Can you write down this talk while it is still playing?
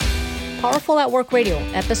Powerful at Work Radio,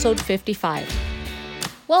 episode 55.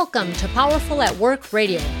 Welcome to Powerful at Work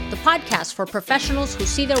Radio, the podcast for professionals who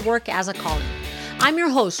see their work as a calling. I'm your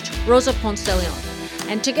host, Rosa Ponce de Leon,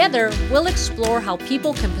 and together we'll explore how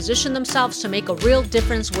people can position themselves to make a real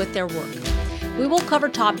difference with their work. We will cover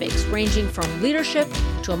topics ranging from leadership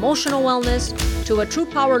to emotional wellness to what true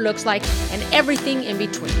power looks like and everything in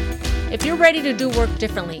between. If you're ready to do work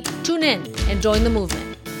differently, tune in and join the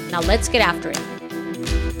movement. Now let's get after it.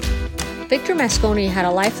 Victor Mosconi had a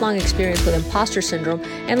lifelong experience with imposter syndrome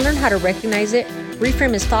and learned how to recognize it,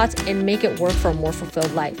 reframe his thoughts, and make it work for a more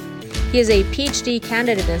fulfilled life. He is a PhD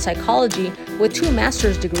candidate in psychology with 2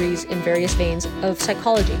 master's degrees in various veins of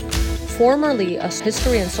psychology. Formerly a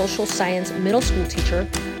history and social science middle school teacher,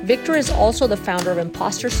 Victor is also the founder of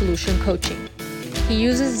Imposter Solution Coaching. He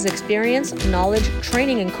uses his experience, knowledge,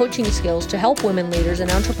 training, and coaching skills to help women leaders and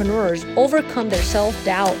entrepreneurs overcome their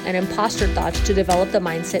self-doubt and imposter thoughts to develop the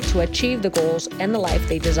mindset to achieve the goals and the life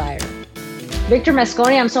they desire. Victor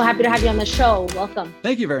Mosconi, I'm so happy to have you on the show. Welcome.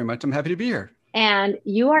 Thank you very much. I'm happy to be here. And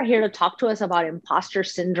you are here to talk to us about imposter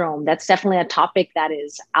syndrome. That's definitely a topic that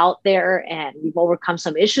is out there and we've overcome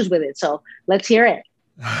some issues with it. So let's hear it.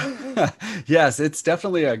 Yes, it's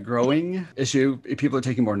definitely a growing issue. People are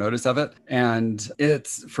taking more notice of it. And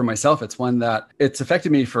it's, for myself, it's one that it's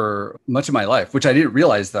affected me for much of my life, which I didn't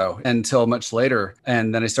realize though, until much later.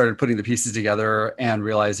 And then I started putting the pieces together and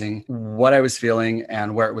realizing what I was feeling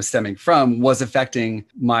and where it was stemming from was affecting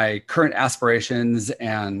my current aspirations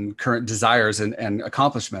and current desires and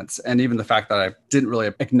accomplishments. And even the fact that I didn't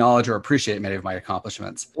really acknowledge or appreciate many of my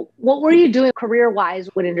accomplishments. What were you doing career-wise?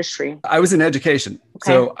 What industry? I was in education.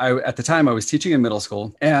 Okay. So at the time I was teaching in middle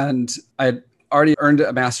school and I had already earned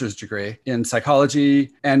a master's degree in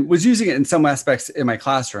psychology and was using it in some aspects in my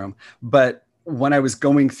classroom. But when I was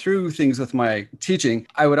going through things with my teaching,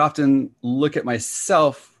 I would often look at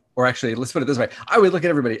myself, or actually, let's put it this way. I would look at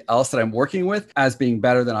everybody else that I'm working with as being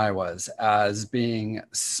better than I was, as being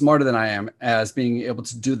smarter than I am, as being able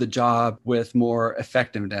to do the job with more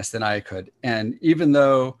effectiveness than I could. And even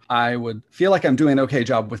though I would feel like I'm doing an okay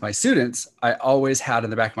job with my students, I always had in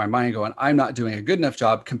the back of my mind going, I'm not doing a good enough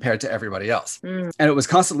job compared to everybody else. And it was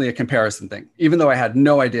constantly a comparison thing, even though I had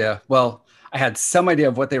no idea. Well, I had some idea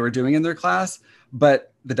of what they were doing in their class, but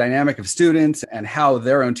the dynamic of students and how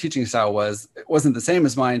their own teaching style was, it wasn't the same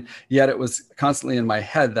as mine, yet it was constantly in my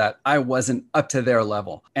head that I wasn't up to their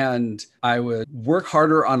level. And I would work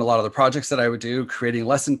harder on a lot of the projects that I would do, creating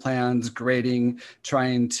lesson plans, grading,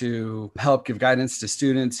 trying to help give guidance to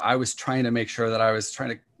students. I was trying to make sure that I was trying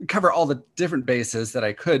to cover all the different bases that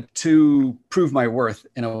I could to prove my worth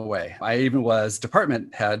in a way. I even was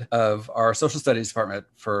department head of our social studies department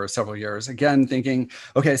for several years, again, thinking,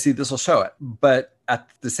 okay, see, this will show it. But at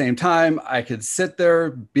the same time, I could sit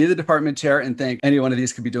there, be the department chair and think any one of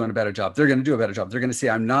these could be doing a better job. They're going to do a better job. They're going to see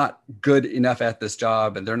I'm not good enough at this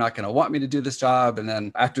job and they're not going to want me to do this job. And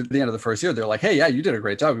then after the end of the first year, they're like, hey, yeah, you did a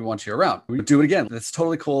great job. We want you around. We do it again. It's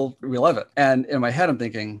totally cool. We love it. And in my head, I'm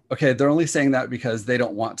thinking, okay, they're only saying that because they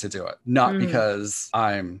don't want to do it, not because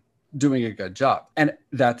I'm doing a good job. And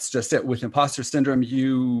that's just it. With imposter syndrome,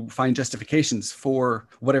 you find justifications for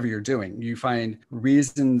whatever you're doing. You find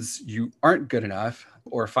reasons you aren't good enough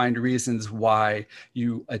or find reasons why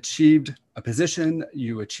you achieved a position,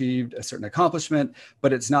 you achieved a certain accomplishment,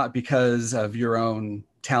 but it's not because of your own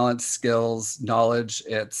talent, skills, knowledge.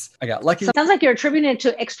 It's, I got lucky. So it sounds like you're attributing it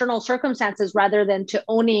to external circumstances rather than to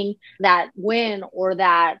owning that win or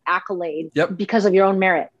that accolade because of your own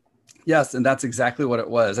merit. Yes. And that's exactly what it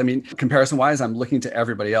was. I mean, comparison wise, I'm looking to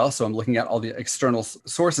everybody else. So I'm looking at all the external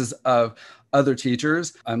sources of other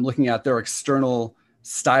teachers. I'm looking at their external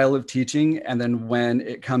style of teaching. And then when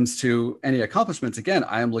it comes to any accomplishments, again,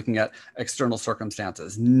 I am looking at external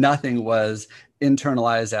circumstances. Nothing was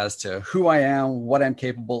internalized as to who I am, what I'm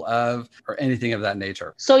capable of, or anything of that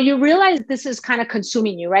nature. So you realize this is kind of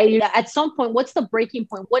consuming you, right? At some point, what's the breaking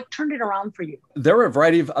point? What turned it around for you? There were a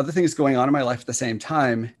variety of other things going on in my life at the same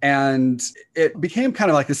time. And it became kind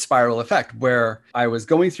of like a spiral effect where I was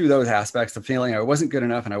going through those aspects of feeling I wasn't good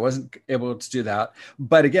enough and I wasn't able to do that.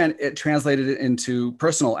 But again, it translated it into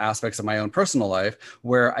personal aspects of my own personal life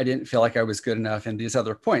where I didn't feel like I was good enough in these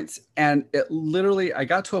other points. And it literally, I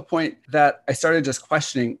got to a point that I started just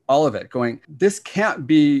questioning all of it, going, this can't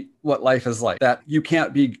be what life is like, that you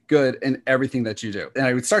can't be good in everything that you do. And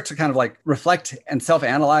I would start to kind of like reflect and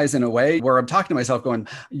self-analyze in a way where I'm talking to myself going,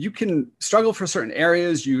 you can struggle for certain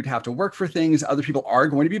areas, you'd have to work for things, other people are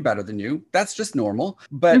going to be better than you. That's just normal.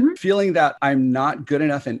 But feeling that I'm not good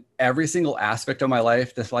enough in every single aspect of my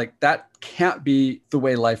life, that's like, that can't be the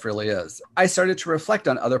way life really is. I started to reflect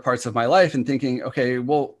on other parts of my life and thinking, okay,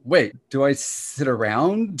 well, wait, do I sit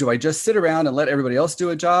around? Do I just sit around and let everybody else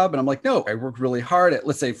do a job? And I'm like, no, I work really hard at,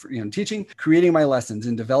 let's say, for, teaching, creating my lessons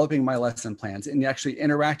and developing my lesson plans and actually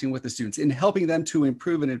interacting with the students and helping them to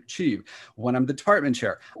improve and achieve. When I'm the department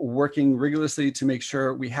chair, working rigorously to make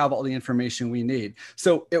sure we have all the information we need.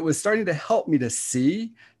 So it was starting to help me to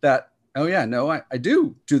see that, oh yeah, no, I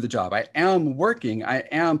do the job. I am working. I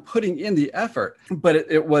am putting in the effort, but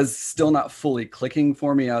it was still not fully clicking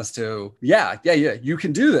for me as to, yeah, you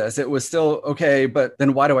can do this. It was still okay, but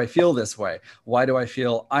then why do I feel this way? Why do I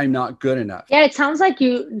feel I'm not good enough? Yeah, it sounds like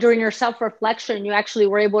you, during your self-reflection, you actually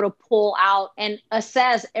were able to pull out and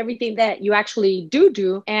assess everything that you actually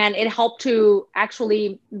do. And it helped to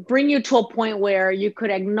actually bring you to a point where you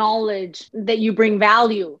could acknowledge that you bring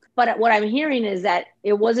value. But what I'm hearing is that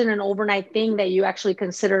it wasn't an overnight thing, that you actually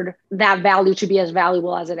considered that value to be as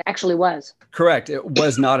valuable as it actually was. Correct. It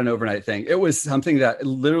was not an overnight thing. It was something that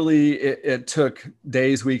literally it took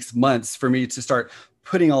days, weeks, months for me to start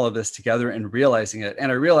putting all of this together and realizing it.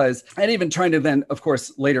 And I realized, and even trying to then, of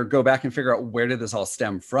course, later go back and figure out where did this all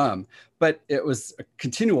stem from. But it was a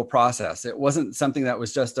continual process. It wasn't something that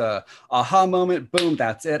was just a aha moment, boom,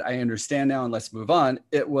 that's it. I understand now and let's move on.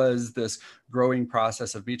 It was this growing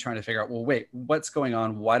process of me trying to figure out, well, wait, what's going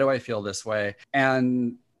on? Why do I feel this way?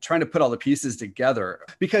 And trying to put all the pieces together.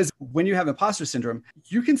 Because when you have imposter syndrome,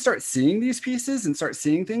 you can start seeing these pieces and start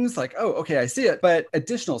seeing things like, oh, okay, I see it. But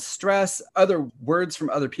additional stress, other words from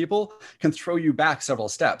other people can throw you back several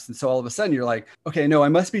steps. And so all of a sudden you're like, okay, no, I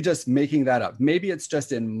must be just making that up. Maybe it's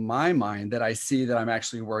just in my mind that I see that I'm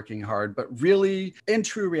actually working hard, but really in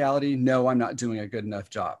true reality, no, I'm not doing a good enough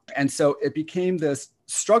job. And so it became this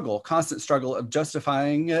constant struggle of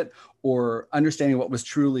justifying it or understanding what was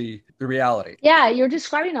truly the reality. Yeah, you're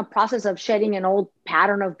describing a process of shedding an old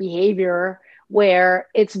pattern of behavior where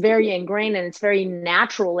it's very ingrained and it's very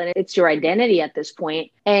natural and it's your identity at this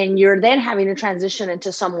point. And you're then having to transition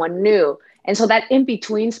into someone new. And so that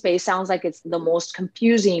in-between space sounds like it's the most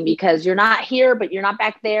confusing because you're not here, but you're not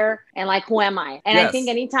back there. And like, who am I? And yes. I think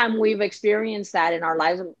anytime we've experienced that in our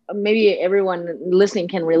lives, maybe everyone listening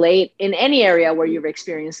can relate in any area where you've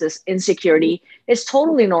experienced this insecurity. It's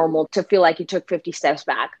totally normal to feel like you took 50 steps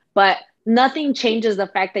back, but nothing changes the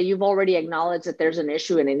fact that you've already acknowledged that there's an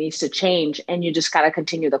issue and it needs to change, and you just got to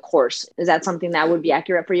continue the course. Is that something that would be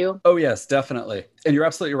accurate for you? Oh, yes, definitely. And you're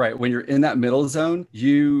absolutely right. When you're in that middle zone,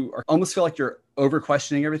 you almost feel like you're over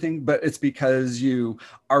questioning everything, but it's because you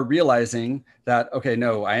are realizing that, okay,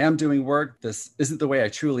 no, I am doing work. This isn't the way I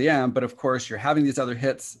truly am. But of course, you're having these other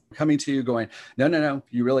hits coming to you going, no,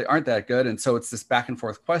 you really aren't that good. And so it's this back and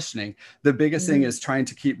forth questioning. The biggest thing is trying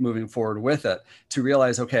to keep moving forward with it, to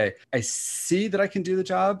realize, okay, I see that I can do the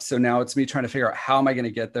job. So now it's me trying to figure out, how am I going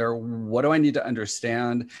to get there? What do I need to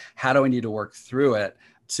understand? How do I need to work through it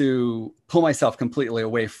to pull myself completely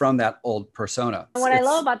away from that old persona? What I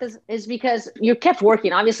love about this is because you kept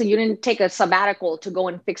working. Obviously, you didn't take a sabbatical to go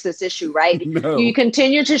and fix this issue, right? No. You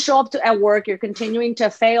continue to show up at work. You're continuing to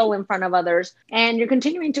fail in front of others, and you're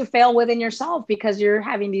continuing to fail within yourself because you're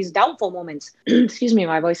having these doubtful moments. Excuse me,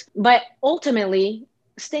 my voice. But ultimately,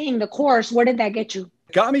 staying the course, where did that get you?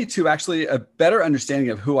 It got me to actually a better understanding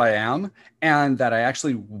of who I am, and that I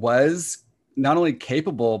actually was not only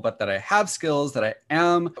capable, but that I have skills, that I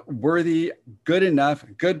am worthy, good enough,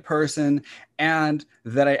 good person, and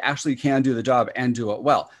that I actually can do the job and do it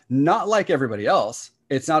well. Not like everybody else.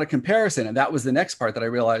 It's not a comparison. And that was the next part that I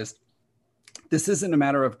realized. This isn't a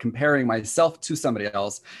matter of comparing myself to somebody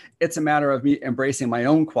else. It's a matter of me embracing my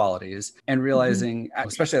own qualities and realizing,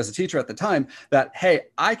 especially as a teacher at the time, that, hey,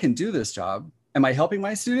 I can do this job. Am I helping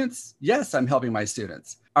my students? Yes, I'm helping my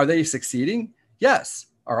students. Are they succeeding? Yes.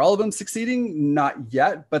 Are all of them succeeding? Not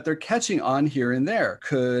yet, but they're catching on here and there.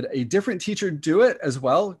 Could a different teacher do it as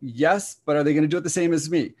well? Yes, but are they going to do it the same as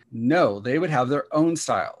me? No, they would have their own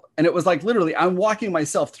style. And it was like, literally, I'm walking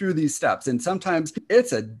myself through these steps. And sometimes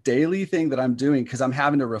it's a daily thing that I'm doing because I'm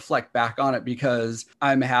having to reflect back on it because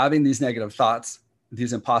I'm having these negative thoughts,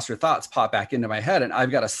 these imposter thoughts pop back into my head. And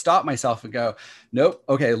I've got to stop myself and go, nope,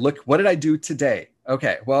 okay, look, what did I do today?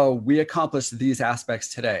 Okay, well, we accomplished these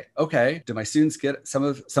aspects today. Okay, did my students get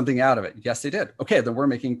something out of it? Yes, they did. Okay, then we're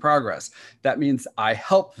making progress. That means I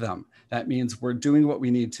helped them. That means we're doing what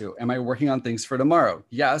we need to. Am I working on things for tomorrow?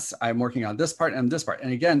 Yes, I'm working on this part and this part.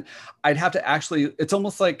 And again, I'd have to actually, it's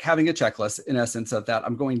almost like having a checklist in essence of that.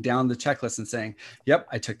 I'm going down the checklist and saying, yep,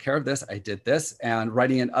 I took care of this, I did this, and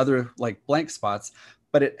writing in other like blank spots.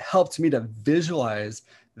 But it helped me to visualize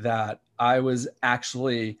that I was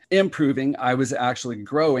actually improving, I was actually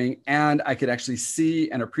growing, and I could actually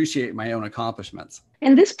see and appreciate my own accomplishments.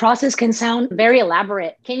 And this process can sound very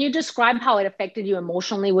elaborate. Can you describe how it affected you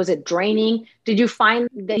emotionally? Was it draining? Did you find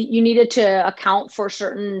that you needed to account for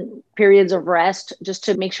certain periods of rest just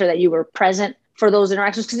to make sure that you were present for those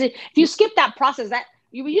interactions? Because if you skip that process, that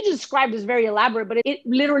you just described as very elaborate, but it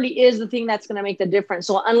literally is the thing that's going to make the difference.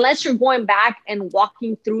 So unless you're going back and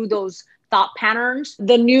walking through those thought patterns,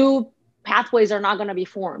 the new pathways are not going to be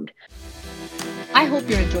formed. I hope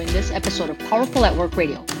you're enjoying this episode of Powerful at Work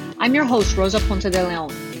Radio. I'm your host, Rosa Ponce de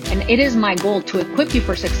Leon, and it is my goal to equip you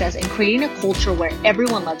for success in creating a culture where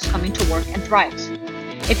everyone loves coming to work and thrives.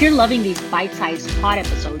 If you're loving these bite-sized pod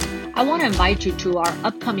episodes, I want to invite you to our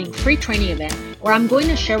upcoming free training event where I'm going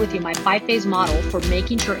to share with you my 5-phase model for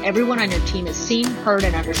making sure everyone on your team is seen, heard,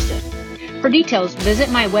 and understood. For details,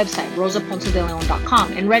 visit my website,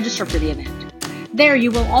 rosaponcedeleon.com, and register for the event. There,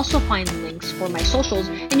 you will also find links for my socials,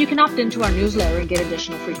 and you can opt into our newsletter and get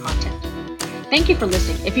additional free content. Thank you for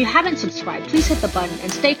listening. If you haven't subscribed, please hit the button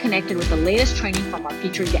and stay connected with the latest training from our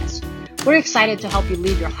featured guests. We're excited to help you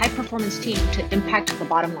lead your high-performance team to impact the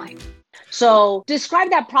bottom line. So describe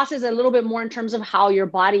that process a little bit more in terms of how your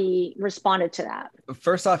body responded to that.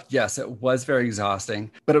 First off, yes, it was very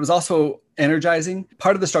exhausting, but it was also energizing.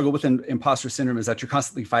 Part of the struggle with imposter syndrome is that you're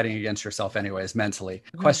constantly fighting against yourself anyways, mentally,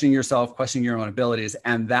 questioning yourself, questioning your own abilities.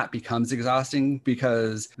 And that becomes exhausting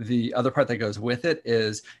because the other part that goes with it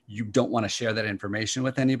is you don't want to share that information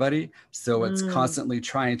with anybody. So it's constantly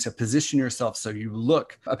trying to position yourself so you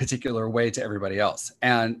look a particular way to everybody else.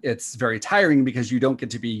 And it's very tiring because you don't get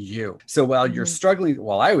to be you. So while you're struggling,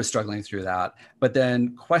 while I was struggling through that, but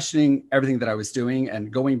then questioning everything that I was doing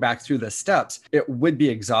and going back through the steps, it would be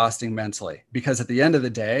exhausting mentally because at the end of the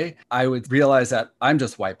day, I would realize that I'm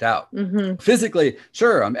just wiped out. Physically,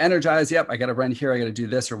 sure, I'm energized. Yep, I got to run here. I got to do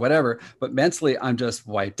this or whatever. But mentally, I'm just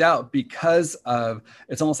wiped out because of,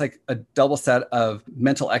 it's almost like a double set of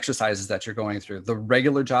mental exercises that you're going through, the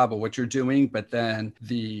regular job of what you're doing, but then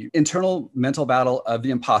the internal mental battle of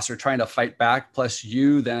the imposter trying to fight back, plus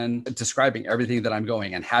you then describing everything that I'm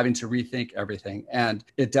going and having to rethink everything. And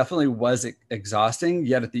it definitely was exhausting.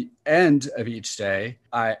 Yet at the end of each day,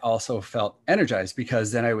 I also felt energized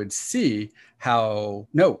because then I would see how,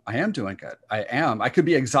 no, I am doing good. I could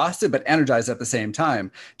be exhausted, but energized at the same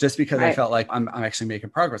time, just because I felt like I'm actually making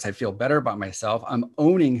progress. I feel better about myself. I'm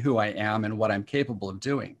owning who I am and what I'm capable of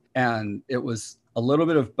doing. And it was a little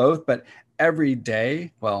bit of both, but every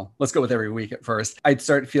day, well, let's go with every week at first, I'd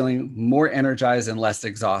start feeling more energized and less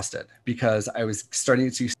exhausted because I was starting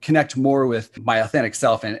to connect more with my authentic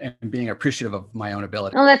self and being appreciative of my own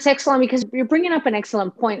ability. No, that's excellent because you're bringing up an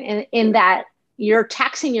excellent point in that you're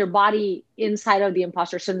taxing your body inside of the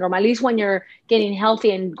imposter syndrome. At least when you're getting healthy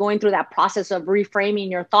and going through that process of reframing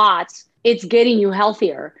your thoughts, it's getting you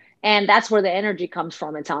healthier. And that's where the energy comes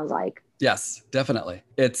from, it sounds like. Yes, definitely.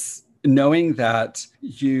 It's knowing that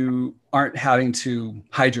you aren't having to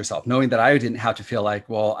hide yourself, knowing that I didn't have to feel like,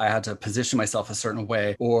 well, I had to position myself a certain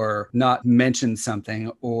way or not mention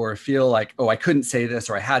something or feel like, oh, I couldn't say this,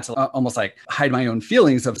 or I had to almost like hide my own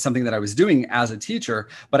feelings of something that I was doing as a teacher,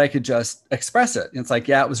 but I could just express it. It's like,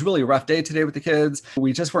 yeah, it was really a rough day today with the kids.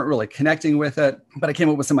 We just weren't really connecting with it, but I came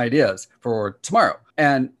up with some ideas for tomorrow.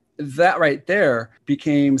 And that right there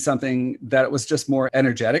became something that was just more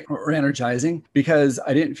energetic or energizing because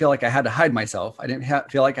I didn't feel like I had to hide myself. I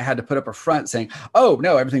didn't feel like I had to put up a front saying, oh,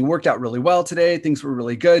 no, everything worked out really well today. Things were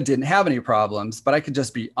really good. Didn't have any problems, but I could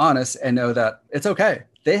just be honest and know that it's okay.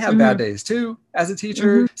 They have bad days too as a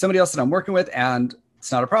teacher, somebody else that I'm working with, and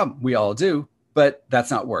it's not a problem. We all do. But that's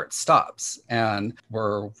not where it stops. And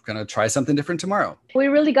we're going to try something different tomorrow. We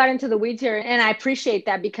really got into the weeds here. And I appreciate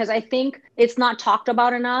that because I think it's not talked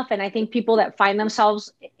about enough. And I think people that find themselves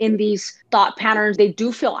in these thought patterns, they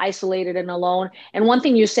do feel isolated and alone. And one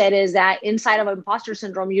thing you said is that inside of imposter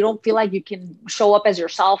syndrome, you don't feel like you can show up as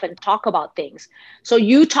yourself and talk about things. So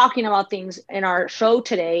you talking about things in our show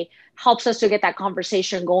today helps us to get that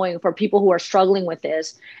conversation going for people who are struggling with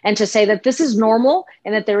this and to say that this is normal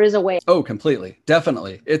and that there is a way. Oh, completely.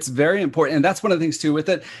 Definitely. It's very important. And that's one of the things too with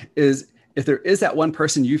it is if there is that one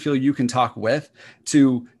person you feel you can talk with,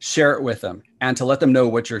 to share it with them and to let them know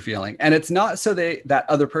what you're feeling. And it's not so that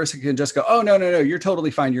other person can just go, oh, no, you're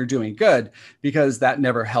totally fine, you're doing good, because that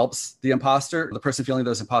never helps the imposter, the person feeling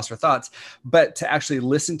those imposter thoughts, but to actually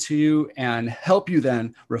listen to you and help you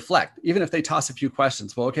then reflect. Even if they toss a few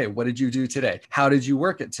questions, well, okay, what did you do today? How did you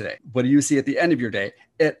work it today? What do you see at the end of your day?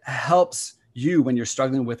 It helps you when you're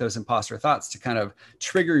struggling with those imposter thoughts to kind of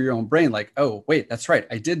trigger your own brain, like, oh, wait, that's right,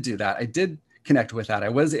 I did do that. I did connect with that. I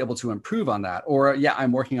was able to improve on that. Or yeah,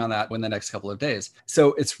 I'm working on that in the next couple of days.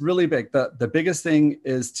 So it's really big. The biggest thing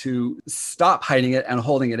is to stop hiding it and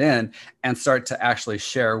holding it in and start to actually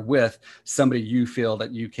share with somebody you feel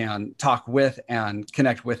that you can talk with and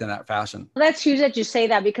connect with in that fashion. That's huge that you say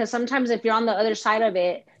that, because sometimes if you're on the other side of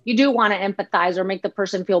it, you do want to empathize or make the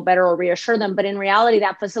person feel better or reassure them. But in reality,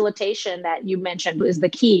 that facilitation that you mentioned is the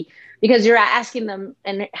key, because you're asking them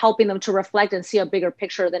and helping them to reflect and see a bigger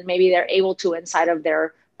picture than maybe they're able to inside of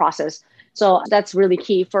their process. So that's really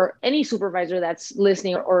key for any supervisor that's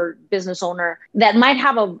listening or business owner that might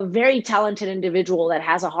have a very talented individual that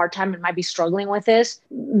has a hard time and might be struggling with this.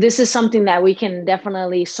 This is something that we can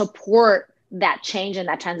definitely support that change and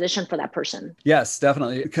that transition for that person. Yes,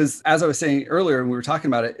 definitely. Because as I was saying earlier, when we were talking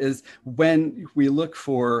about it, is when we look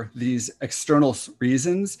for these external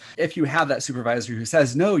reasons, if you have that supervisor who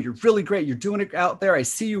says, no, you're really great, you're doing it out there, I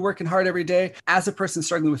see you working hard every day. As a person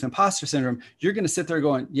struggling with imposter syndrome, you're going to sit there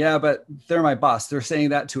going, yeah, but they're my boss. They're saying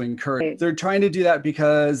that to encourage. Right. They're trying to do that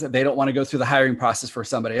because they don't want to go through the hiring process for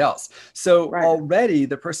somebody else. So already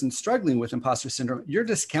the person struggling with imposter syndrome, you're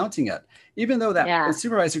discounting it. Even though that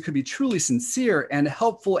supervisor could be truly sincere and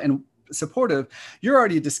helpful and supportive, you're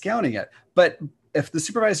already discounting it. But if the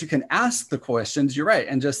supervisor can ask the questions, you're right,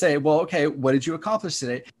 and just say, well, okay, what did you accomplish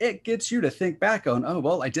today? It gets you to think back on, oh,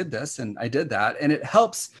 well, I did this and I did that. And it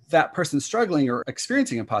helps that person struggling or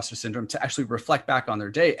experiencing imposter syndrome to actually reflect back on their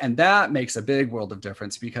day. And that makes a big world of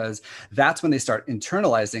difference, because that's when they start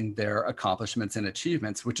internalizing their accomplishments and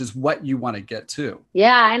achievements, which is what you want to get to.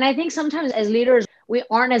 Yeah. And I think sometimes as leaders, we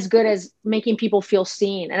aren't as good as making people feel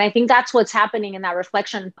seen. And I think that's what's happening in that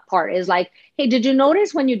reflection part is like, hey, did you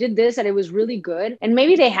notice when you did this that it was really good? And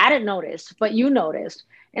maybe they hadn't noticed, but you noticed.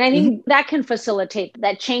 And I think that can facilitate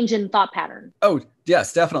that change in thought pattern. Oh,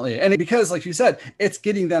 yes, definitely. And because, like you said, it's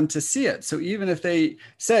getting them to see it. So even if they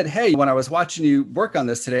said, hey, when I was watching you work on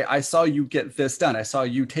this today, I saw you get this done. I saw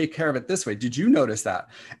you take care of it this way. Did you notice that?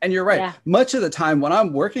 And you're right. Yeah. Much of the time when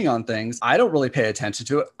I'm working on things, I don't really pay attention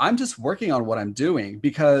to it. I'm just working on what I'm doing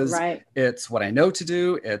because it's what I know to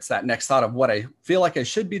do. It's that next thought of what I feel like I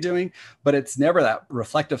should be doing, but it's never that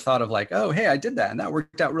reflective thought of like, oh, hey, I did that and that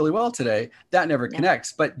worked out really well today. That never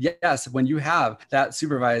connects. But yes, when you have that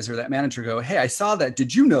supervisor, that manager go, hey, I saw that.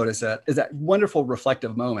 Did you notice that? Is that wonderful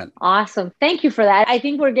reflective moment. Awesome. Thank you for that. I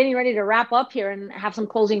think we're getting ready to wrap up here and have some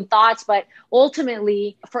closing thoughts. But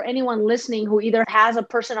ultimately, for anyone listening who either has a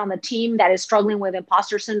person on the team that is struggling with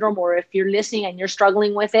imposter syndrome, or if you're listening and you're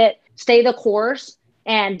struggling with it, stay the course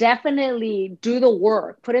and definitely do the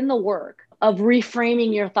work, put in the work of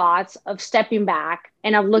reframing your thoughts, of stepping back,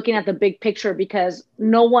 and of looking at the big picture, because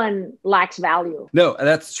no one lacks value. No,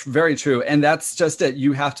 that's very true. And that's just it.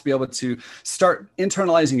 You have to be able to start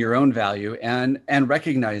internalizing your own value and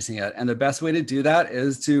recognizing it. And the best way to do that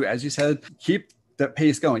is to, as you said, keep the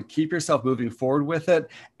pace going, keep yourself moving forward with it,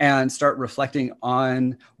 and start reflecting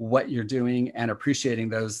on what you're doing and appreciating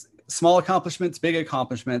those small accomplishments, big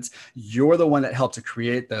accomplishments. You're the one that helped to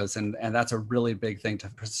create those. And that's a really big thing to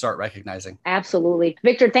start recognizing. Absolutely.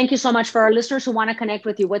 Victor, thank you so much. For our listeners who want to connect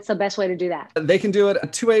with you, what's the best way to do that? They can do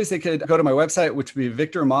it two ways. They could go to my website, which would be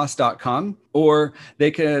victormoss.com, or they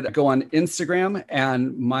could go on Instagram,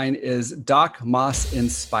 and mine is Doc Moss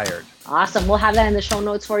Inspired. Awesome. We'll have that in the show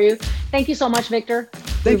notes for you. Thank you so much, Victor.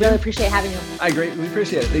 We really appreciate having you. I greatly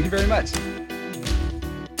appreciate it. Thank you very much.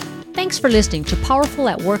 Thanks for listening to Powerful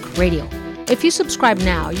at Work Radio. If you subscribe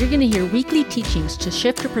now, you're going to hear weekly teachings to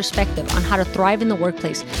shift your perspective on how to thrive in the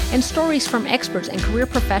workplace, and stories from experts and career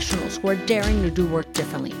professionals who are daring to do work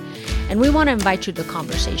differently. And we want to invite you to the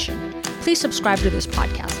conversation. Please subscribe to this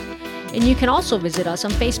podcast. And you can also visit us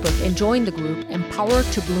on Facebook and join the group Empower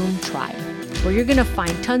to Bloom Tribe, where you're going to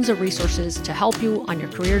find tons of resources to help you on your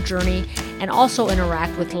career journey and also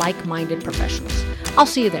interact with like-minded professionals. I'll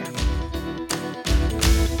see you there.